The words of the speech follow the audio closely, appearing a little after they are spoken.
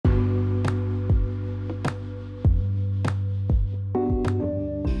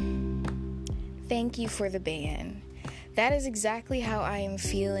thank you for the ban. That is exactly how I am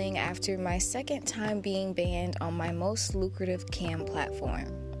feeling after my second time being banned on my most lucrative cam platform,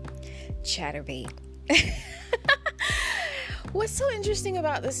 Chaturbate. What's so interesting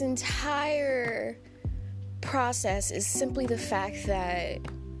about this entire process is simply the fact that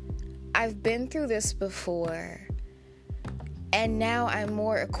I've been through this before, and now I'm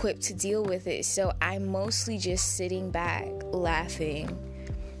more equipped to deal with it, so I'm mostly just sitting back, laughing,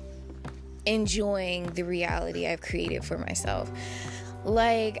 enjoying the reality I've created for myself.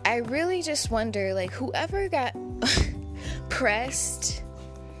 Like, I really just wonder, like, whoever got pressed,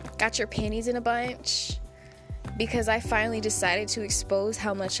 got your panties in a bunch, because I finally decided to expose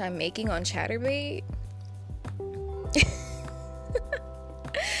how much I'm making on Chaturbate.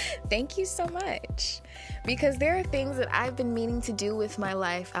 Thank you so much. Because there are things that I've been meaning to do with my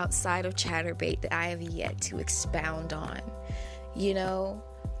life outside of Chaturbate that I have yet to expound on. You know?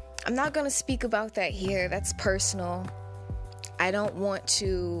 I'm not going to speak about that here. That's personal. I don't want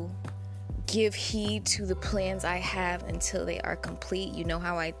to give heed to the plans I have until they are complete. You know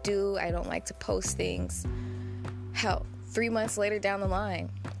how I do. I don't like to post things. Hell, 3 months later down the line.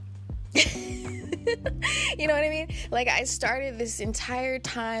 You know what I mean? Like, I started this entire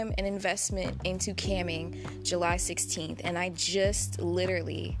time and investment into camming July 16th, and I just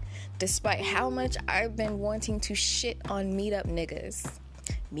literally, despite how much I've been wanting to shit on meetup niggas,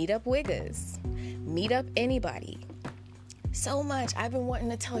 meetup wiggas, meetup anybody, so much, I've been wanting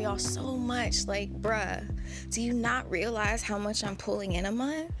to tell y'all so much, like, bruh, do you not realize how much I'm pulling in a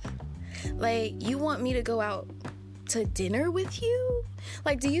month? Like, you want me to go out to dinner with you?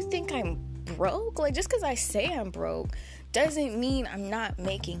 Like, do you think I'm broke? Like, just because I say I'm broke doesn't mean I'm not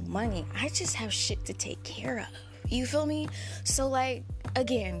making money. I just have shit to take care of. You feel me? So, like,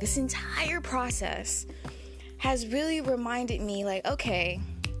 again, this entire process has really reminded me, like, okay,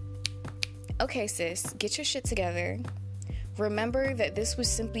 sis, get your shit together. Remember that this was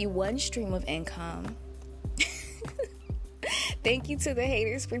simply one stream of income. Thank you to the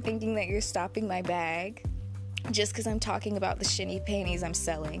haters for thinking that you're stopping my bag just because I'm talking about the shitty panties I'm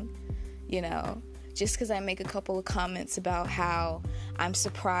selling, you know, just because I make a couple of comments about how I'm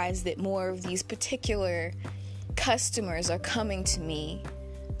surprised that more of these particular customers are coming to me.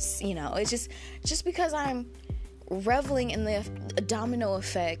 You know, it's just because I'm reveling in the domino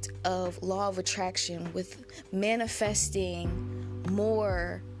effect of law of attraction with manifesting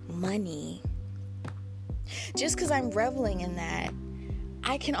more money. Just because I'm reveling in that,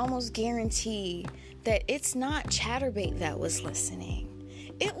 I can almost guarantee that it's not Chaturbate that was listening.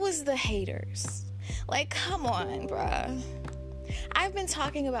 It was the haters. Like, come on, bruh. I've been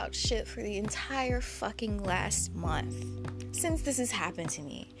talking about shit for the entire fucking last month since this has happened to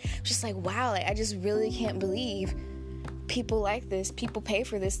me. Just like, wow, like, I just really can't believe people like this, people pay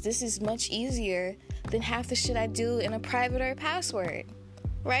for this. This is much easier than half the shit I do in a private or a password,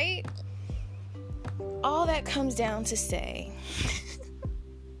 right? All that comes down to say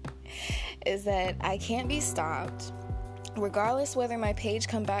is that I can't be stopped. Regardless whether my page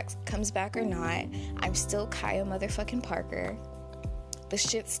comes back or not, I'm still Kaya motherfucking Parker. The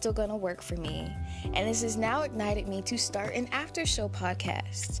shit's still gonna work for me. And this has now ignited me to start an after show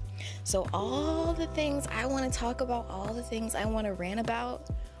podcast. So all the things I want to talk about, all the things I want to rant about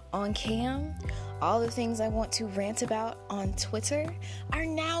on cam, all the things I want to rant about on Twitter are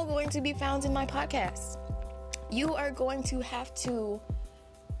now going to be found in my podcast. You are going to have to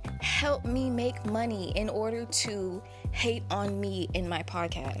help me make money in order to hate on me in my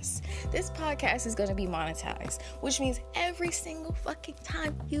podcast. This podcast is going to be monetized, which means every single fucking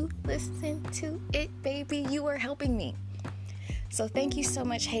time you listen to it, baby, you are helping me. So thank you so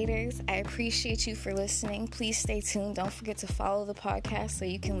much, haters. I appreciate you for listening. Please stay tuned. Don't forget to follow the podcast so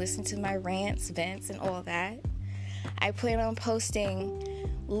you can listen to my rants, vents, and all that. I plan on posting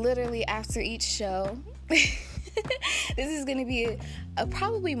literally after each show. This is going to be a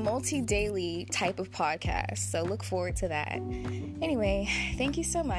probably multi-daily type of podcast, so look forward to that. Anyway, thank you so much.